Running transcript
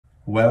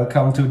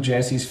Welcome to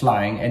Jesse's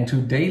Flying, and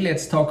today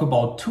let's talk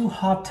about two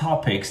hot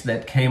topics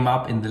that came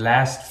up in the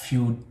last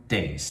few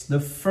days. The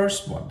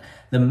first one,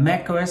 the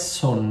macOS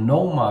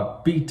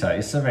Sonoma beta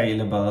is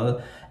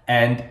available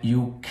and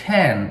you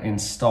can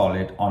install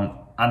it on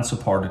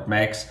unsupported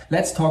Macs.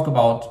 Let's talk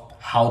about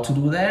how to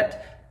do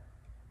that,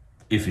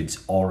 if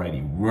it's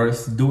already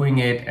worth doing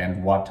it,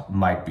 and what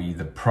might be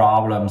the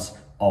problems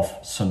of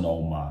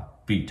Sonoma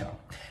beta.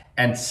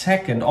 And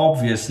second,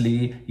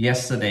 obviously,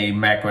 yesterday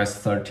macOS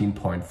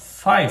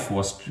 13.5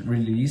 was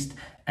released,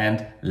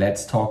 and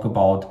let's talk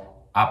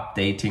about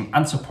updating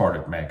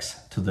unsupported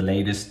Macs to the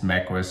latest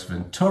macOS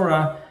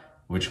Ventura,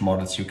 which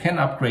models you can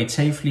upgrade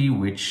safely,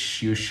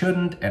 which you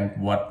shouldn't, and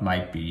what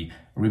might be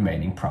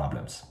remaining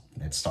problems.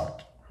 Let's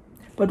start.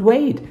 But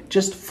wait,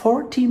 just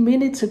 40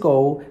 minutes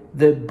ago,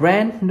 the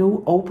brand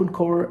new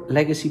OpenCore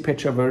Legacy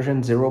Patcher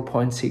version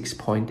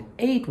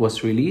 0.6.8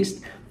 was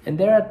released, and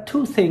there are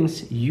two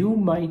things you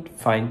might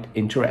find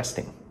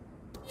interesting.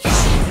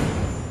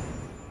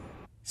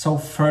 So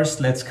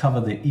first, let's cover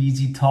the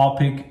easy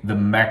topic, the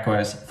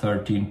macOS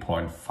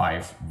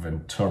 13.5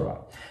 Ventura.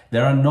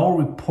 There are no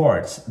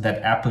reports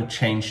that Apple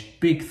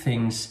changed big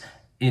things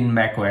in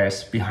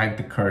macOS behind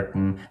the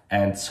curtain,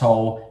 and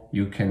so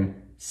you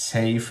can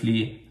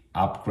safely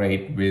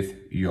upgrade with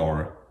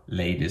your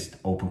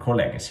latest OpenCore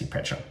Legacy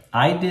Patcher.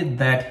 I did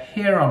that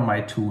here on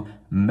my two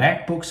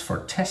MacBooks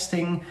for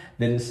testing.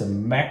 That is a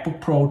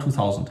MacBook Pro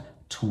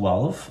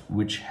 2012,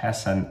 which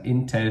has an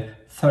Intel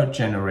 3rd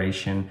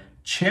generation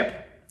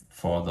chip.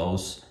 For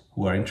those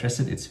who are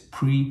interested, it's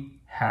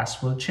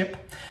pre-Haswell chip.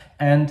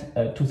 And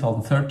a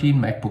 2013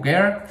 MacBook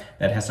Air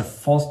that has a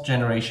 4th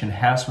generation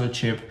Haswell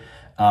chip.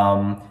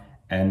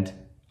 And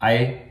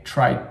I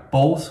tried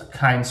both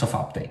kinds of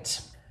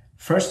updates.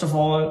 First of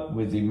all,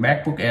 with the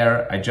MacBook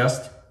Air, I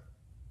just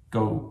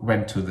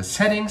went to the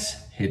settings,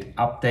 hit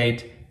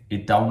update,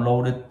 it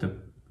downloaded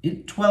the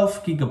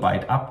 12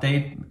 gigabyte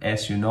update.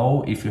 As you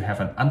know, if you have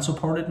an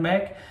unsupported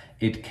Mac,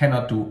 it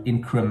cannot do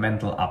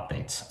incremental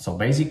updates. So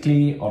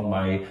basically on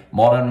my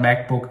modern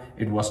MacBook,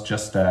 it was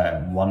just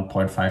a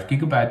 1.5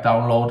 gigabyte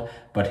download,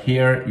 but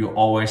here you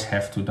always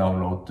have to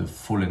download the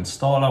full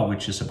installer,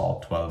 which is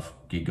about 12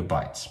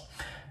 gigabytes.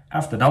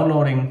 After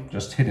downloading,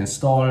 just hit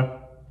install.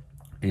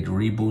 It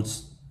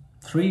reboots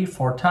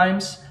 3-4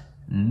 times,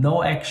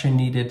 no action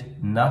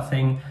needed,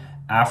 nothing.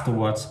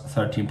 Afterwards,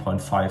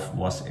 13.5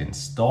 was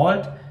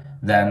installed.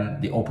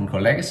 Then the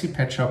OpenCore Legacy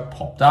Patcher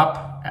popped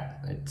up.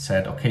 It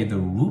said, okay, the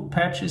root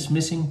patch is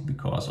missing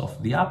because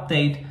of the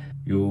update.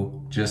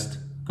 You just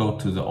go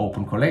to the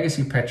OpenCore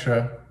Legacy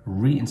Patcher,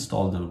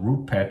 reinstall the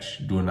root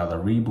patch, do another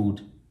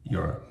reboot,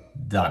 you're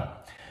done.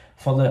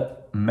 For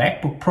the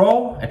MacBook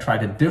Pro, I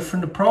tried a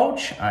different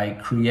approach. I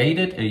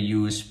created a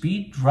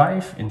USB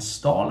drive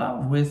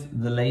installer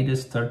with the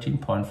latest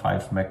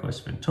 13.5 macOS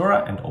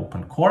Ventura and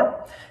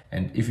OpenCore.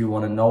 And if you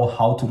want to know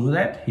how to do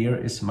that, here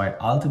is my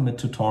ultimate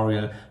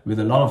tutorial with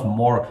a lot of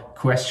more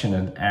question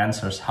and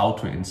answers how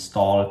to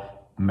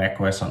install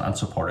macOS on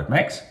unsupported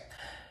Macs.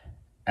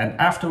 And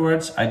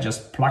afterwards, I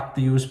just plugged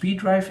the USB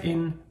drive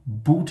in,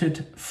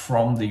 booted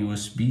from the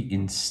USB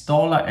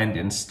installer and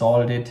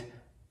installed it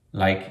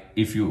like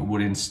if you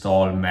would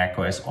install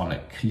macOS on a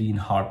clean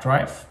hard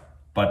drive.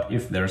 But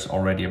if there's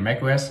already a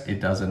macOS, it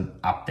doesn't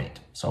update.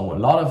 So a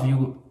lot of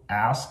you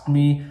asked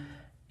me,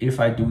 if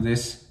I do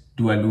this,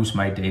 do I lose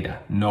my data?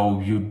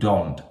 No, you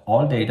don't.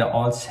 All data,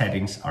 all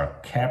settings are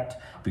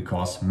kept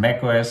because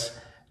macOS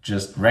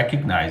just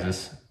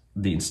recognizes,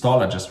 the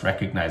installer just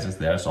recognizes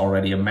there's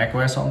already a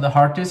macOS on the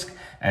hard disk,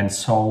 and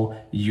so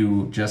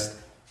you just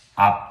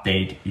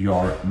update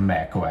your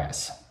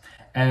macOS.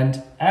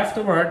 And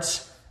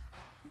afterwards,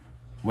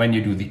 when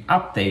you do the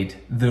update,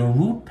 the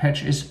root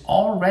patch is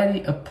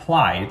already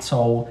applied.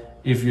 So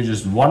if you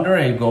just wonder,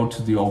 you go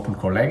to the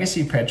OpenCore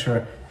Legacy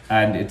Patcher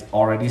and it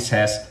already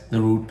says the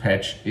root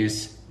patch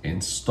is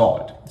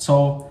installed.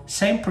 So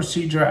same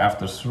procedure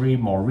after 3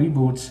 more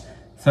reboots.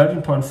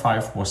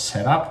 13.5 was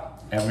set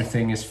up,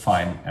 everything is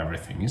fine,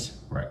 everything is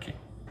working.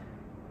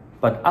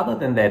 But other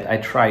than that, I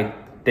tried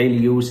daily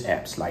use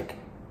apps like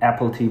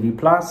Apple TV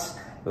Plus,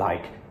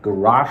 like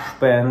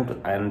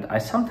GarageBand, and I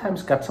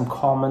sometimes got some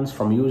comments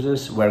from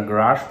users where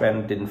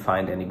GarageBand didn't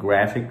find any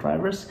graphic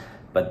drivers,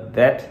 but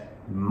that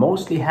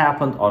mostly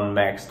happened on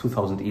Macs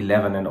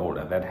 2011 and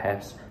older that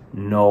has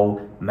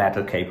no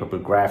metal capable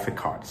graphic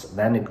cards.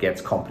 Then it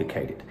gets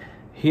complicated.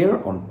 Here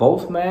on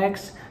both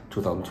Macs,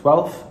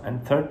 2012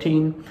 and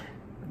 13,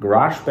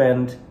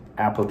 GarageBand,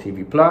 Apple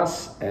TV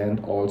Plus,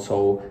 and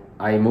also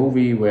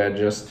iMovie, where I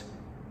just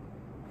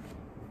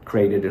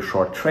created a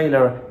short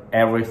trailer,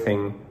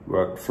 everything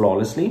worked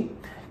flawlessly.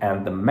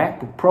 And the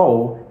MacBook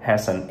Pro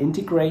has an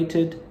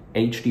integrated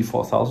HD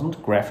 4000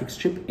 graphics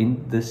chip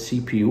in the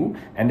CPU,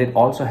 and it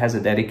also has a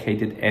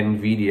dedicated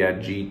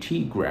NVIDIA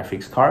GT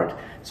graphics card.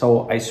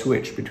 So I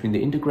switched between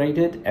the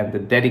integrated and the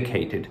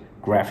dedicated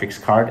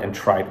graphics card and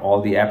tried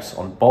all the apps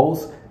on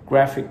both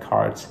graphic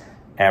cards.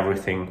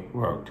 Everything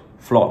worked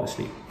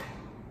flawlessly.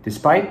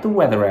 Despite the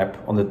weather app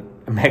on the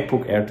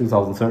MacBook Air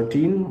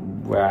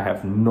 2013, where I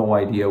have no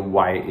idea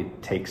why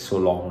it takes so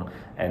long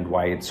and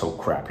why it's so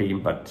crappy,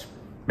 but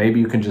maybe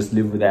you can just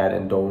live with that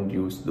and don't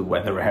use the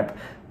weather app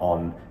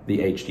on the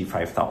HD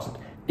 5000.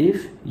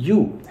 If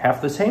you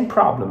have the same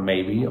problem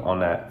maybe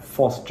on a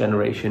 4th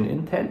generation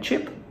Intel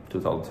chip,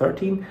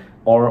 2013,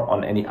 or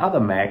on any other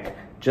Mac,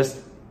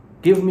 just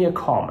give me a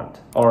comment.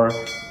 Or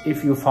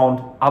if you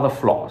found other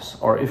flaws,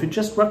 or if it's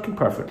just working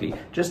perfectly,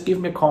 just give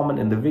me a comment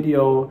in the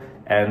video,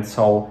 and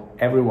so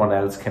everyone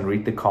else can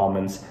read the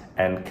comments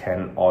and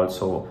can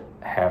also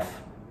have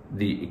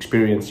the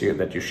experience here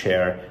that you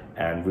share,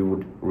 and we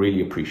would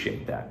really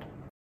appreciate that.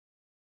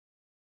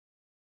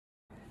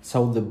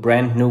 So the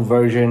brand new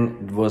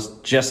version was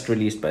just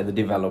released by the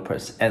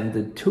developers, and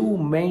the two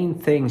main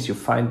things you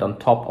find on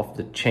top of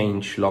the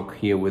changelog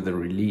here with the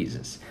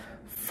releases.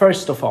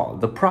 First of all,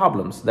 the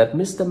problems that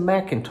Mr.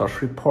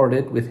 Macintosh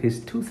reported with his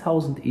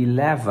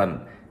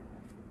 2011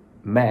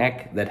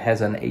 Mac that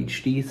has an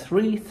HD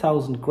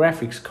 3000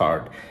 graphics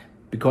card,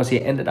 because he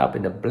ended up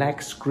in a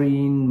black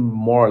screen,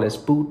 more or less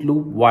boot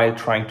loop, while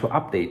trying to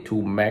update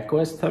to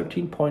macOS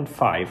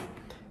 13.5.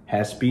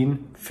 has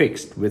been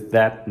fixed with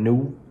that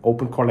new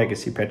OpenCore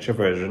Legacy Patcher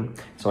version.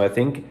 So I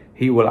think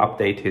he will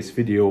update his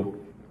video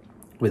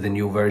with a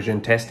new version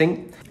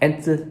testing.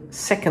 And the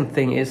second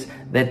thing is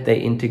that they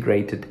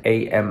integrated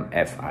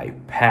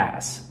AMFI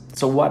pass.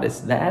 So what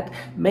is that?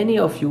 Many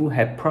of you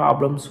had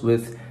problems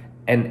with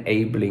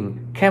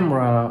enabling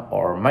camera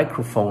or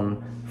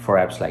microphone for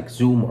apps like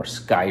Zoom or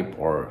Skype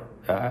or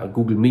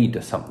Google Meet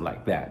or something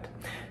like that.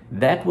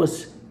 That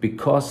was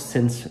because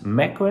since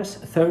macOS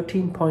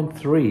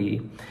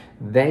 13.3,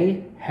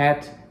 they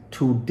had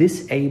to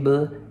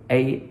disable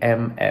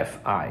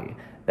AMFI.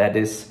 That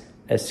is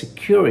a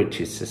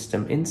security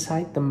system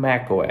inside the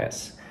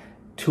macOS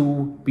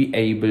to be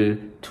able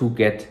to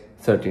get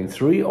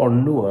 13.3 or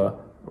newer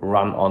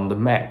run on the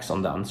Macs,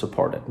 on the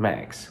unsupported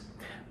Macs.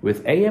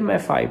 With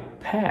AMFI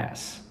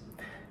pass,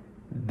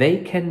 they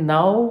can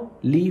now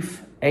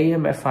leave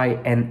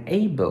AMFI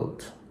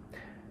enabled,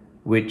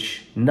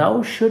 which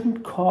now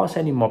shouldn't cause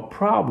any more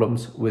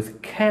problems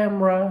with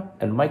camera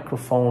and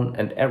microphone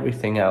and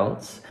everything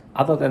else.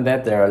 Other than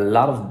that, there are a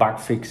lot of bug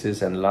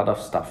fixes and a lot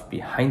of stuff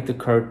behind the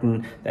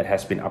curtain that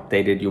has been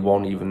updated. You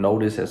won't even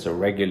notice as a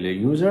regular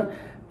user.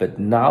 But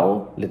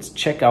now let's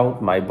check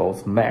out my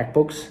both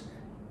MacBooks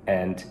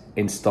and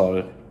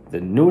install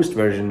the newest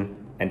version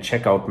and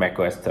check out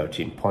macOS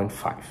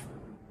 13.5.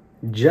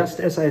 Just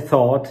as I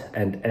thought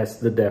and as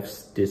the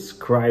devs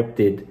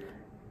described it,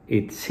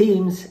 it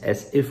seems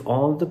as if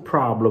all the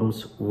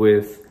problems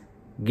with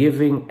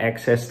giving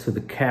access to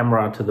the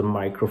camera, to the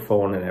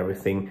microphone and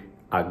everything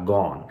are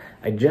gone.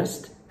 I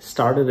just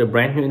started a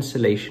brand new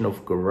installation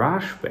of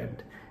GarageBand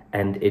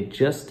and it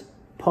just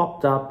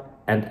popped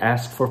up and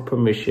asked for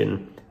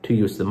permission to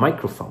use the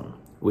microphone,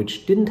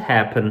 which didn't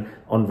happen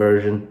on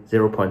version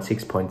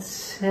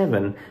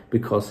 0.6.7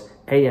 because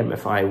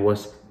AMFI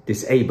was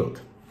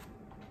disabled.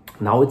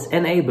 Now it's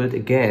enabled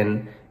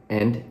again.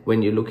 And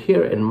when you look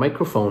here in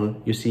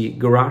microphone, you see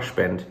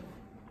GarageBand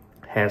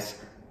has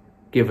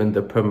given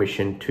the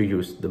permission to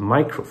use the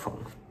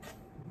microphone.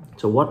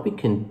 So what we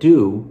can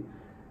do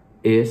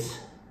is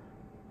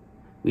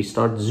we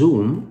start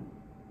Zoom.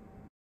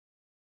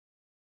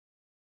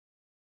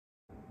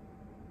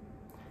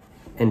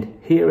 And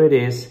here it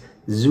is.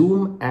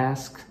 Zoom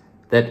asks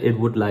that it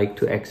would like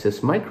to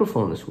access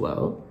microphone as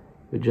well.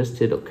 We just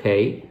hit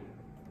OK.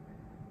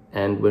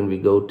 And when we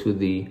go to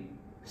the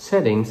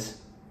settings,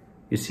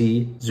 you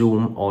see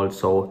Zoom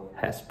also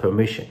has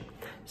permission.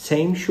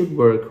 Same should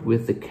work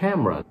with the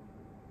camera.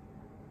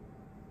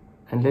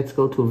 And let's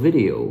go to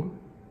video.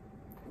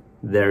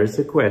 There is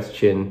a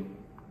question.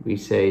 We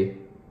say,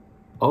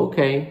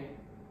 okay.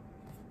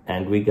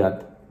 And we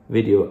got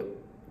video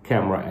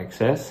camera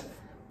access.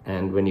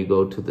 And when you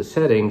go to the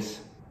settings,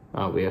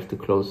 we have to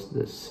close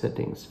the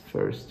settings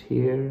first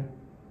here.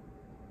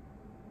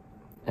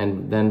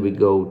 And then we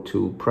go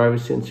to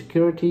privacy and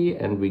security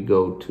and we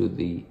go to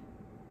the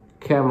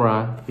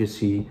camera. You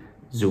see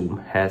Zoom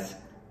has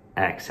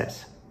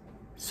access.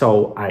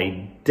 So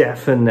I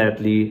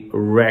definitely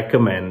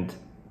recommend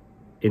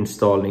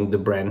installing the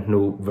brand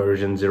new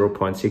version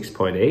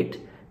 0.6.8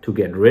 to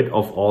get rid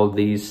of all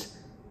these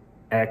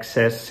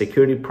access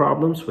security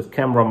problems with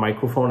camera,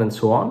 microphone and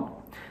so on.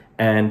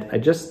 And I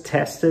just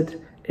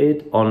tested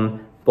it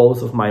on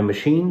both of my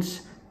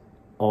machines.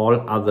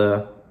 All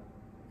other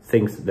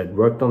things that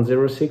worked on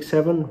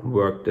 0.6.7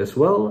 worked as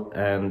well.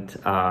 And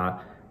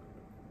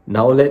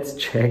now let's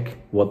check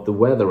what the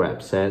weather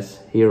app says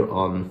here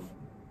on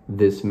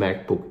this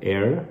MacBook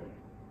Air.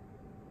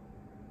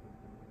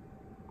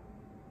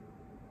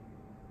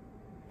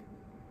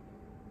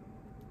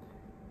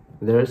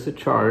 There's a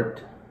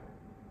chart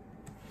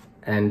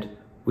and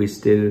we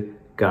still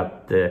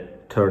got the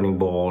turning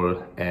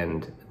ball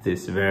and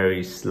this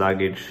very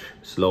sluggish,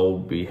 slow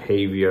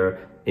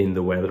behavior in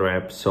the weather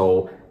app.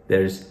 So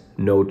there's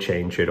no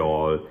change at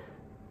all,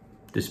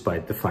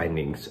 despite the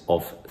findings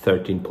of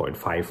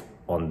 13.5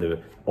 on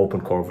the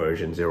OpenCore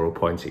version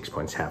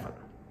 0.6.7.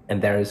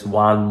 And there is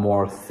one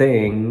more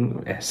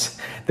thing, as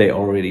they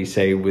already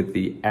say with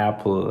the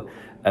Apple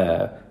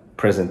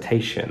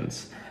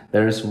presentations.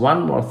 There is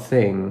one more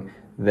thing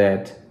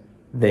that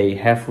they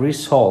have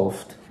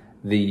resolved,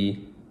 the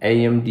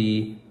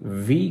AMD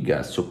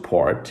Vega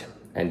support,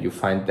 and you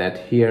find that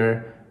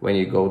here when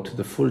you go to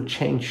the full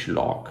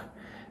changelog.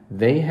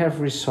 They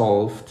have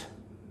resolved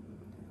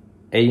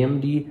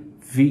AMD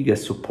Vega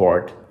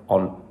support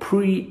on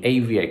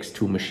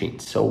pre-AVX2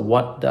 machines. So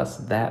what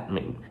does that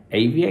mean?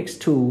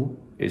 AVX2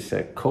 is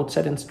a code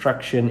set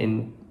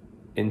instruction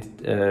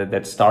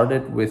that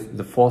started with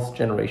the 4th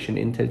generation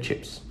Intel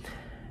chips.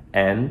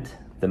 And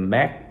the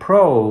Mac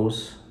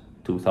Pros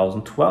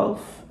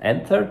 2012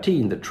 and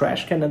 13, the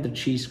trash can and the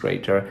cheese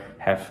grater,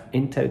 have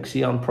Intel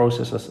Xeon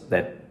processors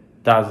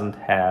that doesn't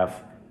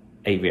have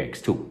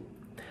AVX2.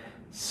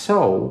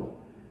 So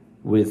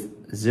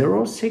with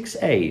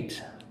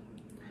 068,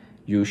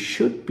 you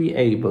should be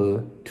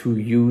able to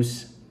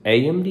use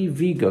AMD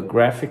Vega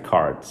graphic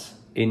cards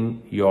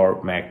in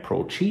your Mac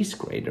Pro cheese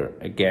grater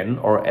again,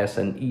 or as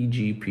an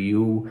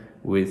eGPU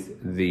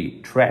with the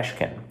trash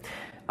can.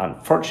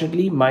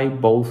 Unfortunately, my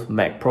both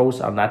Mac Pros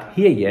are not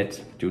here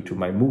yet due to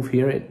my move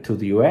here to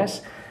the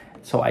US,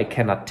 so I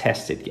cannot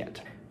test it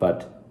yet.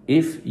 But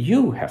if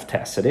you have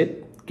tested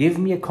it, give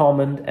me a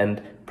comment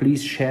and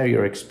please share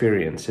your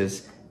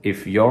experiences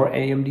if your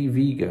AMD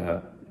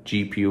Vega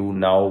GPU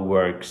now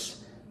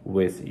works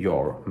with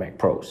your Mac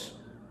Pros.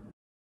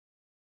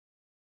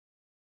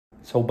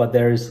 So, but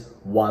there's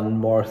one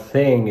more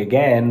thing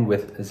again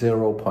with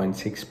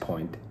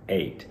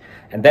 0.6.8,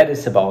 and that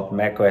is about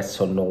macOS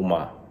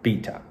Sonoma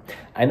Beta.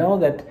 I know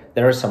that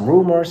there are some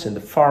rumors in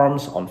the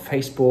forums on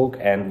Facebook,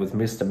 and with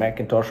Mr.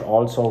 Macintosh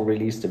also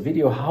released a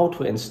video how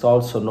to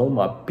install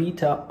Sonoma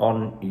Beta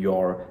on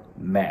your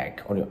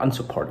Mac, on your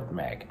unsupported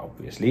Mac,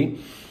 obviously.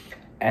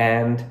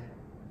 And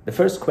the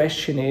first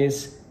question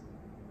is,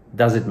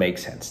 does it make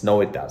sense?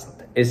 No, it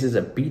doesn't. Is this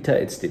a beta?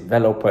 It's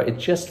developer.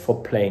 It's just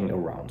for playing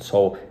around.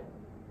 So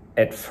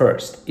at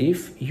first,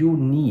 if you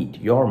need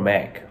your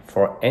Mac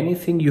for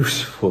anything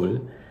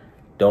useful,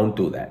 don't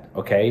do that,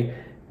 okay?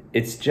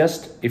 It's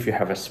just if you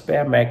have a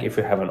spare Mac, if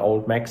you have an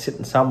old Mac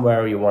sitting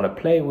somewhere you want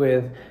to play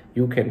with,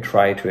 you can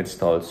try to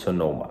install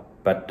Sonoma,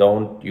 but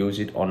don't use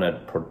it on a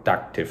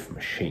productive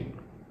machine.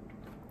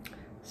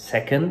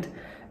 Second,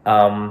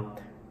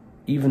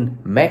 even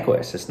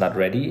macOS is not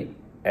ready,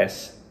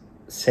 as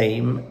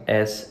same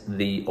as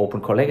the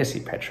OpenCore Legacy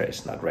Patcher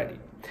is not ready.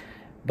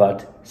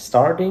 But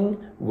starting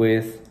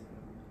with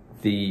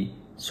the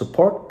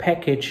support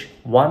package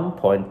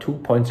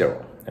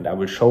 1.2.0, and I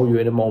will show you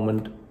in a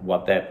moment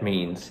what that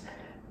means,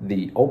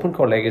 the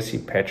OpenCore Legacy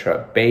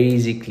Patcher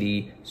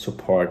basically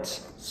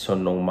supports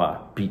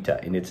Sonoma Beta.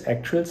 In its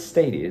actual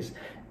status,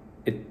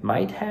 it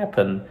might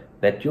happen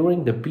that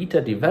during the beta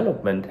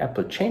development,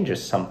 Apple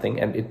changes something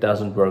and it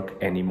doesn't work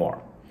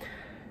anymore.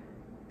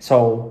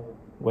 So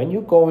when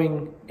you're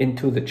going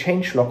into the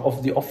changelog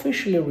of the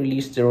officially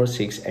released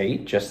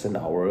 068 just an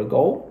hour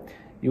ago,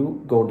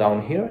 you go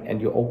down here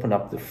and you open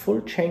up the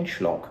full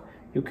changelog.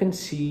 You can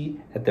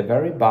see at the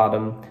very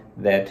bottom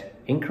that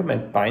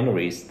increment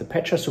binaries, the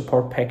patcher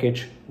support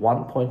package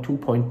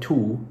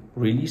 1.2.2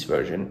 release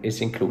version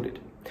is included.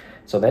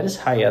 So that is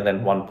higher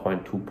than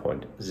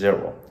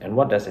 1.2.0. And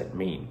what does it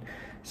mean?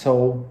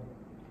 So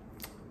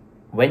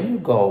when you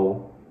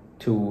go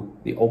to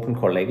the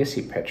OpenCore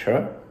Legacy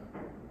Patcher,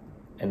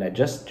 and I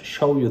just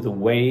show you the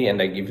way,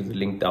 and I give you the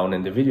link down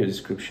in the video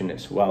description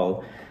as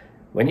well.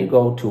 When you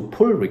go to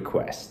pull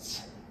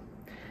requests,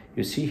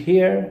 you see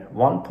here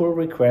one pull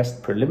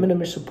request,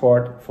 preliminary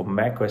support for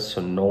macOS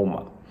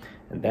Sonoma,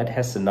 and that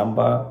has the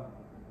number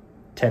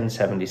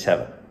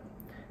 1077.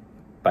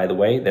 By the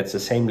way, that's the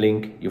same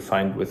link you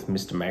find with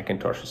Mr.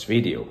 Macintosh's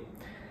video.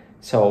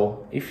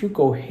 So if you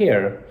go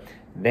here,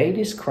 they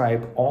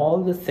describe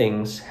all the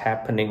things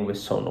happening with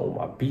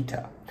Sonoma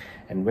Beta.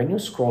 And when you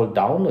scroll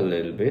down a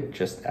little bit,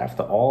 just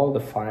after all the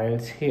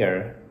files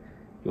here,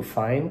 you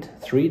find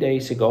 3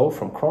 days ago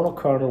from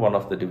ChronoKernel, one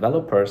of the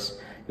developers,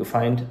 you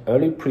find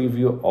early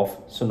preview of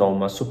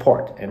Sonoma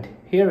support. And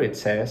here it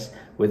says,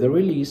 with the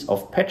release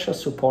of Patcher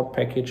Support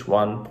Package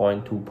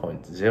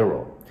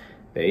 1.2.0,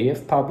 they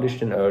have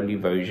published an early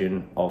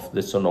version of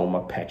the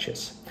Sonoma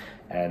patches.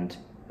 And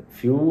a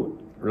few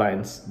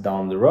lines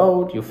down the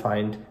road, you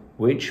find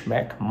which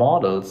Mac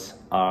models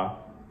are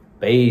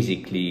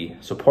basically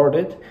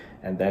supported.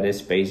 And that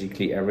is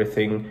basically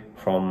everything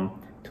from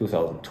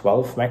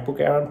 2012 MacBook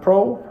Air and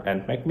Pro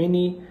and Mac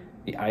Mini,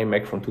 the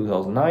iMac from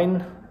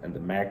 2009, and the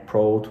Mac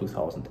Pro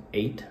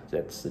 2008,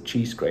 that's the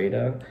cheese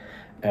grater,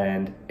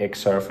 and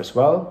Xserve as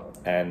well,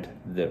 and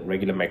the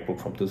regular MacBook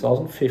from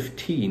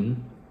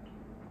 2015.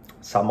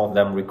 Some of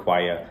them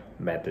require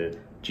metal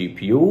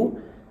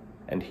GPU,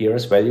 and here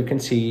as well you can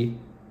see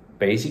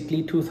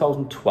basically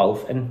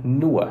 2012 and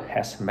newer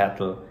has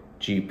metal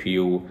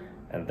GPU,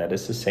 and that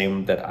is the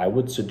same that I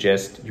would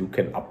suggest you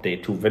can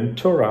update to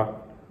Ventura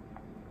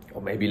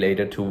or maybe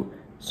later to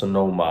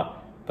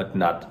Sonoma, but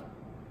not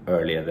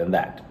earlier than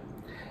that.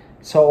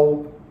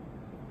 So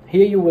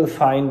Here you will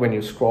find, when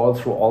you scroll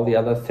through all the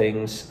other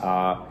things,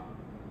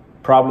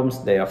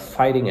 problems they are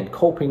fighting and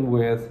coping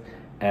with.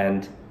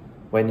 And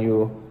when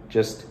you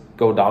just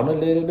go down a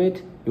little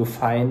bit, you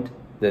find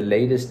the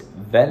latest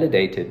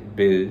validated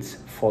builds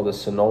for the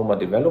Sonoma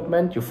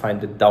development. You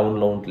find the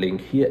download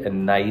link here, a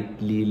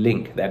nightly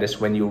link. That is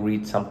when you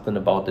read something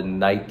about the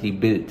nightly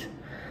build.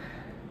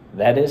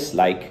 That is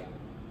like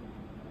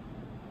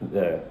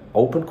the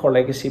OpenCore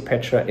Legacy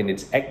Patcher in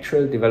its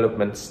actual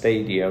development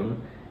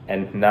stadium,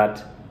 and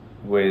not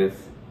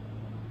with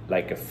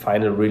like a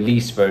final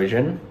release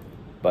version.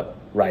 But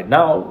right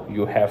now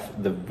you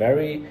have the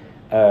very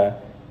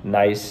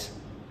nice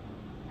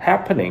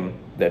happening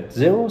that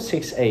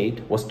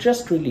 0.68 was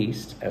just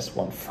released as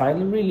one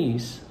final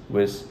release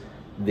with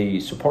the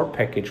support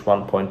package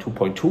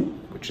 1.2.2,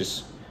 which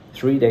is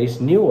 3 days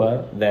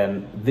newer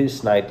than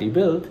this nightly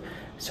build.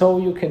 So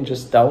you can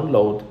just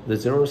download the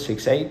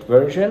 0.68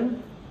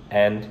 version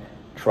and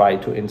try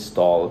to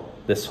install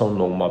the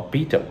Sonoma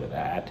Beta with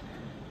that.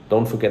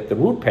 Don't forget the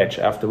root patch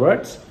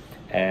afterwards,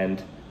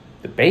 and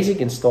the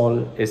basic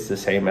install is the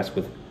same as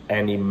with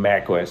any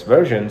macOS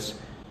versions.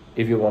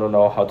 If you want to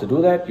know how to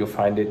do that, you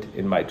find it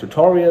in my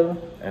tutorial,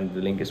 and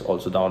the link is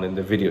also down in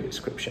the video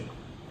description.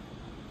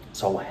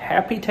 So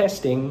happy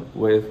testing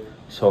with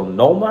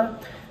Sonoma.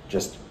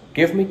 Just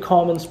give me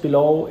comments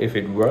below if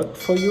it worked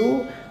for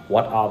you,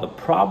 what are the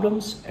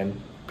problems, and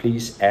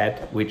please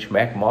add which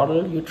Mac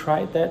model you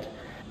tried that.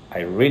 I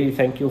really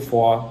thank you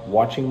for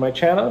watching my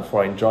channel,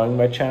 for enjoying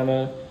my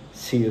channel.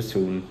 See you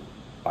soon.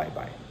 Bye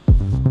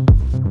bye.